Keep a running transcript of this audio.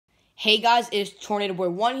Hey guys, it's Tornado Boy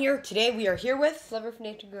 1 here. Today we are here with... Lover for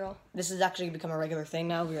Nature Girl. This is actually become a regular thing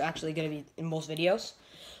now. We're actually going to be in most videos.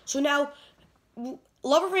 So now,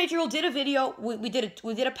 Lover for Nature Girl did a video. We did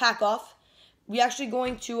a pack off. We actually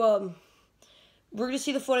going to, we're going to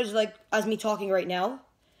see the footage like as me talking right now.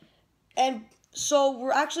 And so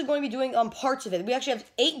we're actually going to be doing parts of it. We actually have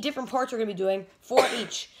 8 different parts we're going to be doing, 4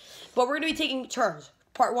 each. But we're going to be taking turns.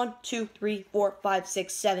 Part 1, 2, 3, 4, 5,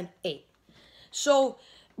 6, 7, 8. So...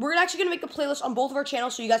 we're actually going to make a playlist on both of our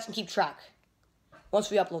channels so you guys can keep track once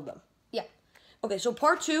we upload them. Yeah. Okay, so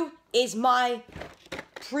part 2 is my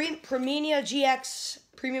Preminia GX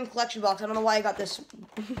Premium Collection Box. I don't know why I got this.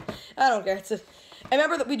 I don't care. I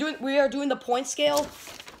remember that we are doing the point scale.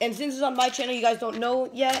 And since it's on my channel, you guys don't know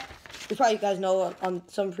yet. You guys know on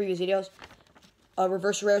some previous videos.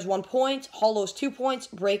 Reverse Rare is 1 point. Holo is 2 points.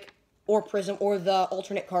 Break or Prism or the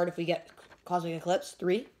alternate card if we get Cosmic Eclipse,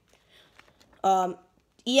 3.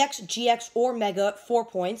 EX, GX, or Mega, 4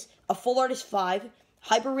 points. A Full Art is 5.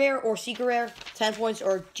 Hyper Rare or Secret Rare, 10 points,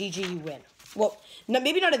 or GG, you win. Well,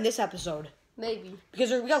 maybe not in this episode. Maybe.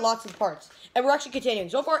 Because we got lots of parts. And we're actually continuing.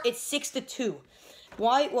 So far, it's 6-2.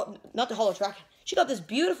 Why? Well, not the Holo Track. She got this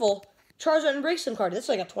beautiful Charizard and Braixen card. This is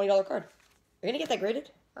like a $20 card. Are you going to get that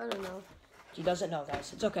graded? I don't know. She doesn't know,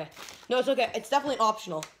 guys. It's okay. No, it's okay. It's definitely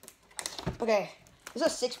optional. Okay. This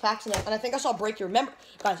has 6 packs in it, and I think I saw Breakthrough. Remember,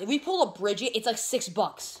 guys, if we pull a Bridget, it's like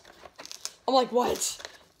 $6. I'm like, what?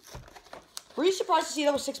 Were you surprised to see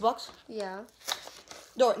that was $6? Yeah.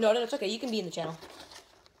 No, it's okay. You can be in the channel.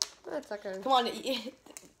 That's okay. Come on.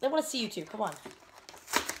 They want to see you too. Come on.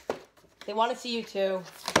 They want to see you too.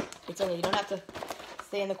 It's okay. You don't have to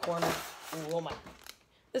stay in the corner. Ooh, oh my.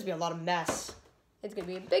 This is going to be a lot of mess. It's going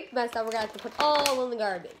to be a big mess that we're going to have to put all in the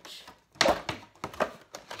garbage.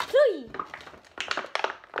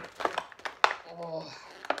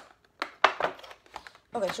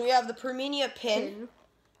 Okay, so we have the Preminia pin.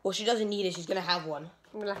 Well, she doesn't need it. She's going to have one.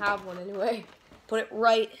 I'm going to have one anyway. Put it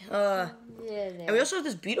right. Yeah, and we also have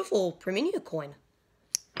this beautiful Preminia coin.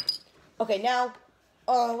 Okay, now,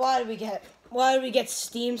 why did we get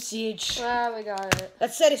Steam Siege? Ah, we got it.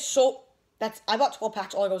 That set is so... I bought 12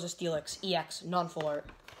 packs. All I got was a Steelix EX, non-full art.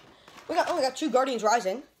 We got 2 Guardians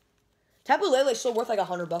Rising. Tapu Lele is still worth like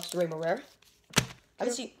 $100 to Rainbow Rare. I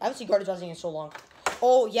haven't seen Guardians Rising in so long.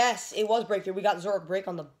 Oh, yes, it was Breakthrough. We got Zoroark Break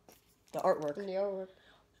on the artwork. The artwork.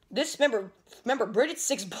 This, remember, Bridget's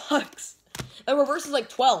 $6. And Reverse is like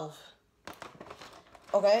 12.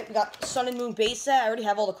 Okay, we got Sun and Moon base set. I already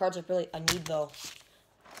have all the cards I need, though.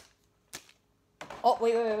 Oh,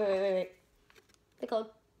 wait. The code.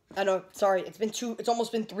 I know, sorry. It's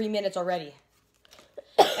almost been 3 minutes already.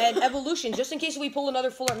 And Evolution, just in case we pull another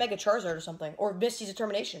Full Art Mega Charizard or something. Or Misty's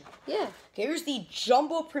Determination. Yeah. Okay, here's the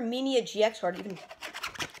Jumbo Preminia GX card. Texture.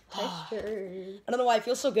 I don't know why it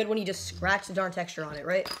feels so good when you just scratch the darn texture on it,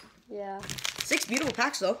 right? Yeah. 6 beautiful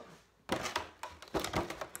packs, though.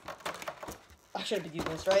 I should have been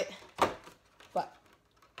doing this, right? But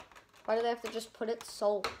why do they have to just put it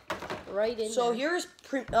so right in so there? Here's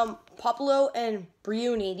Popolo and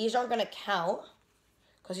Briuni. These aren't going to count.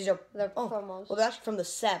 Because these are... They're promos. Well, they're actually from the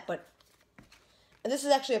set, but... And this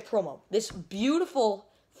is actually a promo. This beautiful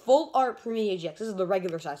Full Art Preminia GX. This is the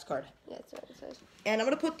regular size card. Yeah, it's right size. And I'm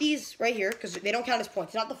going to put these right here, because they don't count as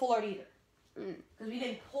points. Not the Full Art either. Because we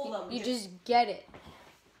didn't pull them. You just get it.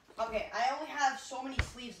 Okay, I only have so many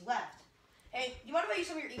sleeves left. Hey, do you mind if I use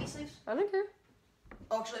some of your Eevee sleeves? I don't care.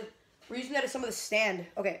 Oh, actually, we're using that as some of the stand.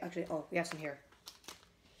 Okay, actually, we have some here.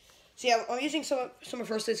 So yeah, I'm using some of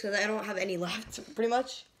her sleeves because I don't have any left, pretty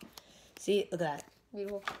much. See, look at that.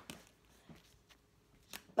 Beautiful.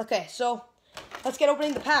 Okay, so let's get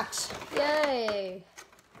opening the packs. Yay.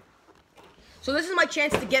 So this is my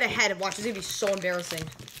chance to get ahead and watch. This is gonna be so embarrassing.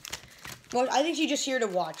 Well, I think she's just here to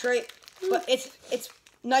watch, right? But it's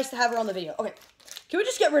nice to have her on the video. Okay, can we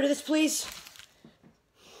just get rid of this, please?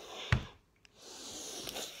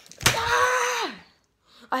 Ah!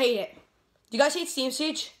 I hate it. Do you guys hate Steam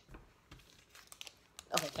Siege?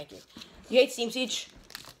 Okay, thank you. You hate Steam Siege?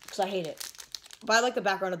 Because I hate it. But I like the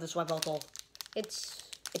background of this web alcohol. It's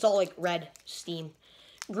all like red, steam.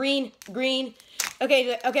 Green.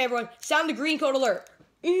 Okay, everyone. Sound the green code alert.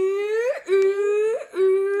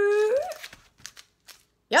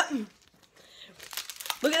 Yep.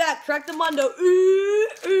 Look at that. Crack the Mundo.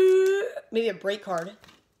 Maybe a break card.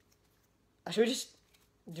 Should we just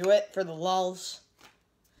do it for the lulz?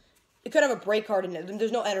 It could have a break card in it.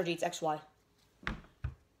 There's no energy. It's XY.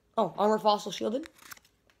 Oh, Armor Fossil Shielded.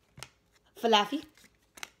 Falafi.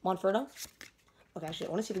 Monferno. Okay, actually, I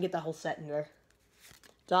want to see if we can get that whole set in there.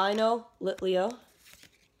 Dino. Litleo.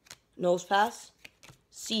 Nose Pass.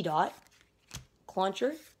 C-Dot.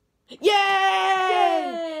 Clauncher.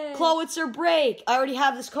 Yay! Clawitzer break. I already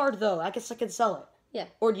have this card though. I guess I can sell it. Yeah.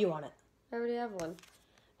 Or do you want it? I already have one.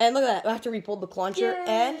 And look at that. After we pulled the launcher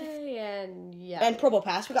and yeah. Pro Bowl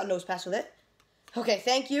pass. We got nose pass with it. Okay,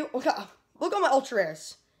 thank you. Look at my ultra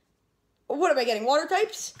rares. What am I getting? Water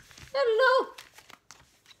types? I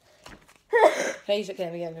Can I use it?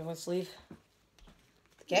 Can I get it in one sleeve?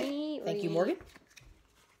 Okay. Thank you, Morgan.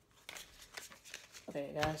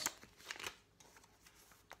 Okay, guys.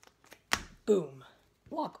 Boom.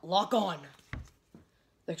 Lock on.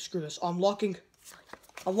 Like, screw this. I'm locking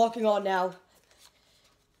on now.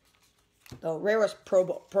 The rarest Pro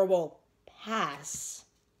Bowl pass.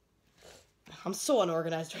 I'm so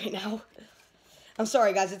unorganized right now. I'm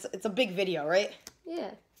sorry, guys. It's a big video, right?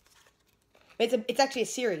 Yeah. It's actually a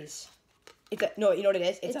series. No, you know what it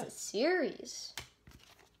is? It's a series.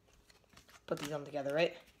 Put these on together,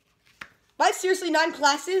 right? 5 seriously 9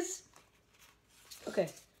 classes? Okay.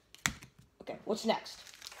 Okay, what's next?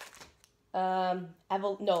 Sun and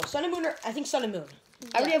Moon. I think Sun and Moon. Yeah.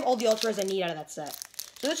 I already have all the ultras I need out of that set.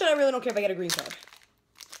 So this one I really don't care if I get a green card.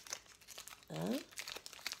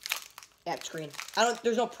 Yeah, it's green.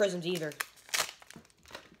 There's no prisms either.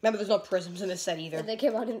 Remember, there's no prisms in this set either. And they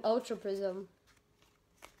came out in Ultra Prism.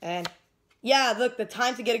 And yeah, look, the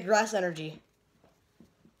time to get a grass energy.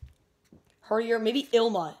 Herdier, maybe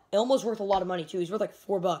Ilma. Ilma's worth a lot of money too. He's worth like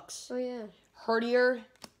 $4. Oh yeah. Herdier.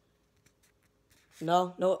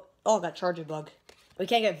 No. Oh, I got Charging Bug. We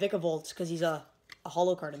can't get Vikavolt because he's a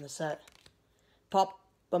holo card in the set.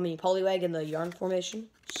 Poliwag in the Yarn formation.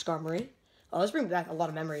 Skarmory. Oh, let's bring back a lot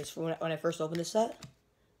of memories from when I first opened this set.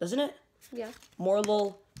 Doesn't it? Yeah.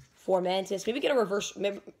 Morlul, Formantis. Maybe get a reverse.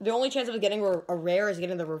 Maybe the only chance of getting a rare is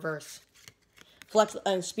getting the reverse. Fletch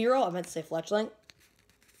and Spearow. I meant to say Fletchling.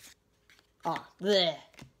 Bleh.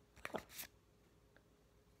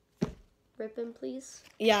 Rip him, please.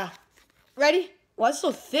 Yeah. Ready? Why is it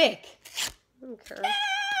so thick? Okay.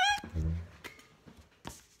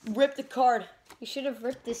 Rip the card. You should have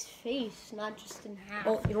ripped his face, not just in half.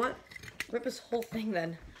 Oh, you know what? Rip his whole thing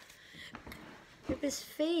then. Rip his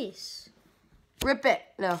face. Rip it.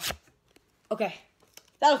 No. Okay.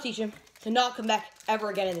 That'll teach him to not come back ever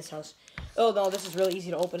again in this house. Oh, no, this is really easy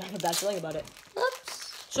to open. I have a bad feeling about it.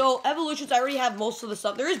 Oops. So, evolutions, I already have most of the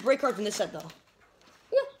stuff. There is break cards in this set, though.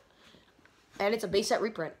 Yeah. And it's a base set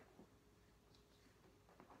reprint.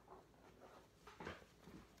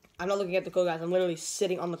 I'm not looking at the code, guys. I'm literally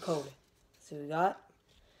sitting on the code. So we got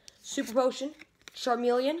Super Potion,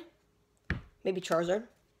 Charmeleon, maybe Charizard.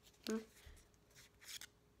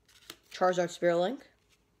 Charizard Spearlink.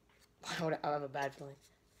 I have a bad feeling.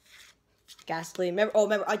 Ghastly.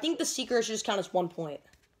 Remember, I think the Seeker should just count as 1 point.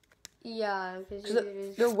 Yeah,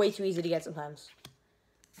 because they're way too easy to get sometimes.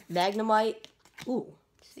 Magnemite. Ooh.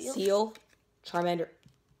 Seal. Charmander.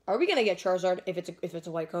 Are we gonna get Charizard if it's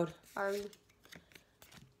a white code? Are we?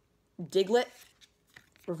 Diglett.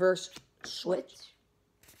 Reverse Switch.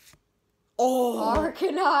 Oh.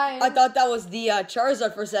 Arcanine. I thought that was the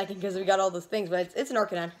Charizard for a second because we got all those things, but it's an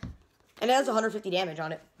Arcanine. And it has 150 damage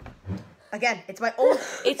on it. Again, it's my own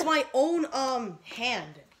it's my own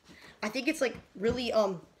hand. I think it's like really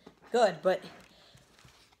good, but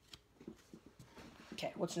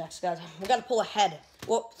okay, what's next, guys? We gotta pull ahead.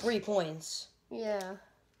 Well, 3 points. Yeah.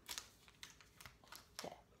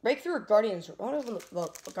 Okay. Breakthrough or Guardians. I want to open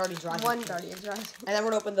the Guardians Rising. One Guardians Rising. And then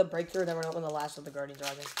we're gonna open the Breakthrough, then we're gonna open the last of the Guardians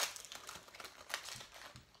Rising.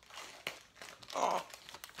 Oh.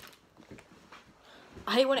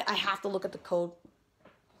 I hate when I have to look at the code.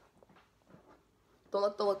 Don't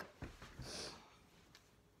let the look.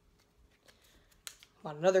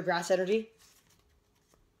 Come on, another grass energy.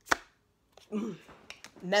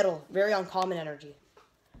 Metal, very uncommon energy.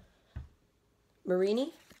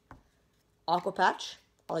 Marini. Aqua Patch.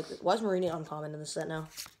 I like it. Why is Marini uncommon in this set now?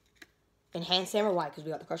 Enhanced Hammer, why? Because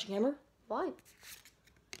we got the Crushing Hammer? Why?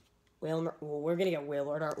 Well, we're gonna get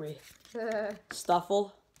Wailord, aren't we?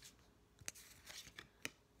 Stuffle.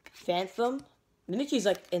 Phantom. Mimikyu's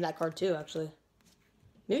like in that card too, actually.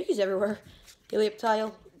 Mimikyu's everywhere.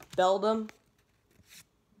 Helioptile. Beldum.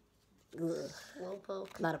 Ugh.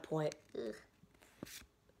 Slowpoke. Not a point. Ugh.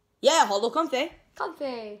 Yeah, Holo Comfey.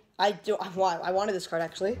 Comfey. I wanted this card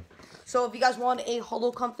actually. So if you guys want a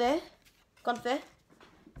Holo Comfey, comfy.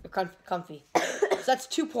 So that's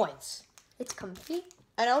 2 points. It's comfy.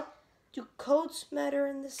 I know. Do codes matter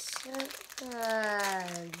in this set?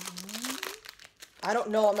 I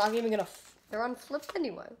don't know. I'm not even gonna. They're unflipped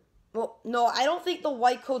anyway. Well, no, I don't think the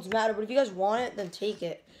white codes matter. But if you guys want it, then take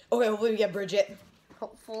it. Okay, hopefully we get Bridget.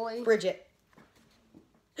 Hopefully. Bridget.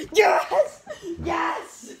 Yes!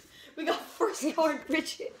 Yes! We got first card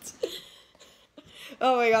Bridget.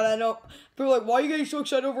 Oh my god, I know. People are like, why are you getting so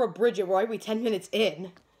excited over a Bridget? Why are we 10 minutes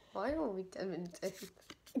in? Why are we 10 minutes in?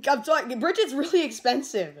 I'm talking, Bridget's really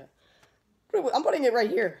expensive. I'm putting it right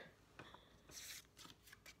here.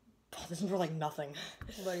 Oh, this one's for like nothing.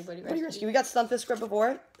 Buddy Rescue. We got Stunfisk right before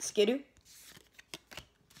it. Skidoo.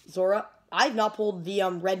 Zora. I've not pulled the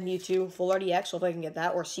Red Mewtwo Full RDX, so if I can get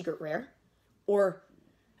that, or Secret Rare. Or,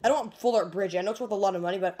 I don't want Full Art Bridget. I know it's worth a lot of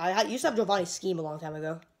money, but I used to have Giovanni's Scheme a long time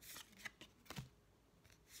ago.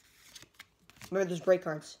 Remember those break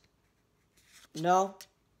cards? No.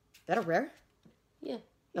 Is that a rare? Yeah.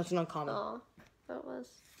 That's an uncommon. Aw, that was.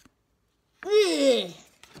 Ugh.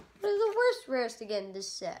 What is the worst rares to get in this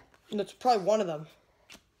set? That's probably one of them.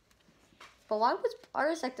 But why was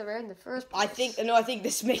Parasect the rare in the first place? I think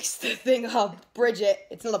this makes the thing Bridget.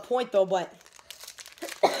 It's not a point though, but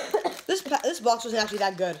this box wasn't actually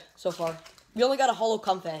that good so far. We only got a Holo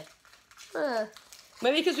Comfey.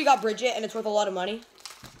 Maybe because we got Bridget and it's worth a lot of money.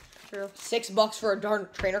 True. $6 for a darn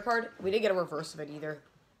trainer card. We didn't get a reverse of it either.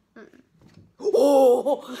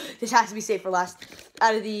 Oh, this has to be safe for last.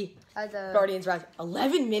 Out of the Guardians Rise.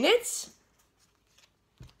 11 minutes?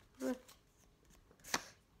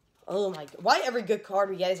 Oh my god. Why every good card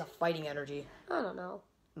we get is a fighting energy? I don't know.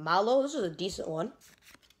 Malo, this is a decent one.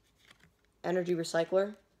 Energy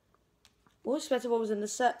Recycler. What was expensive? What was in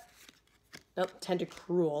this set? Nope,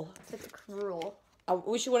 Tentacruel. Tentacruel. I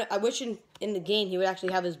wish in the game he would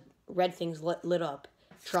actually have his red things lit up.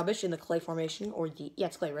 Trubbish in the clay formation, or the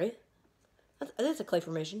it's clay, right? I think it's a clay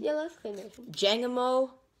formation. Yeah, that's clay formation.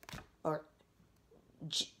 Jangmo, or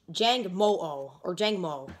Jangmo-O, or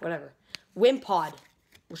Jangmo, whatever. Wimpod.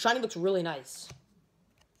 Shiny looks really nice.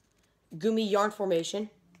 Gumi Yarn formation.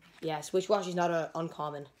 Yeah, Switchwashy's not an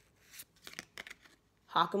uncommon.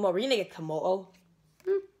 Hakamo. We're gonna get Komodo.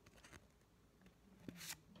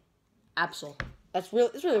 Absol. This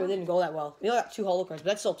really didn't go that well. We only got 2 holo cards, but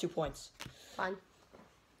that's still 2 points. Fine.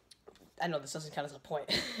 I know this doesn't count as a point.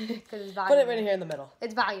 Because it's Put valuable. it right here in the middle.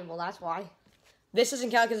 It's valuable, that's why. This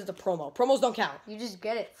doesn't count because it's a promo. Promos don't count. You just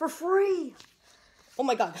get it for free. Oh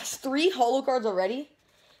my god, that's 3 holo cards already?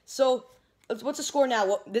 So, what's the score now?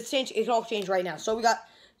 Well, it can all change right now. So we got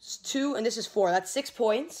 2, and this is 4. That's 6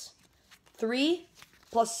 points. 3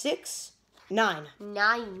 plus 6, 9.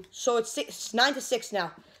 9. So it's 9 to 6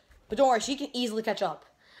 now. But don't worry, she can easily catch up.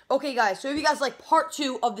 Okay, guys, so if you guys like part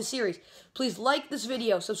 2 of the series, please like this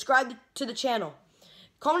video, subscribe to the channel.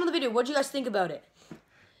 Comment on the video, what do you guys think about it?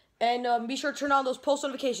 And be sure to turn on those post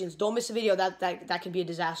notifications. Don't miss a video, that can be a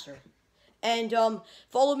disaster. And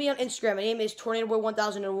follow me on Instagram. My name is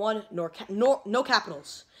TornadoBoy1001, no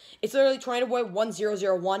capitals. It's literally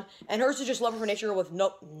TornadoBoy1001, and hers is just Love for Nature with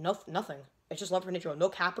nothing. It's just Love for Nature with no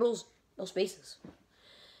capitals, no spaces.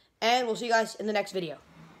 And we'll see you guys in the next video.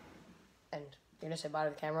 And you're gonna say bye to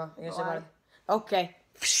the camera? You're gonna say bye to... Okay.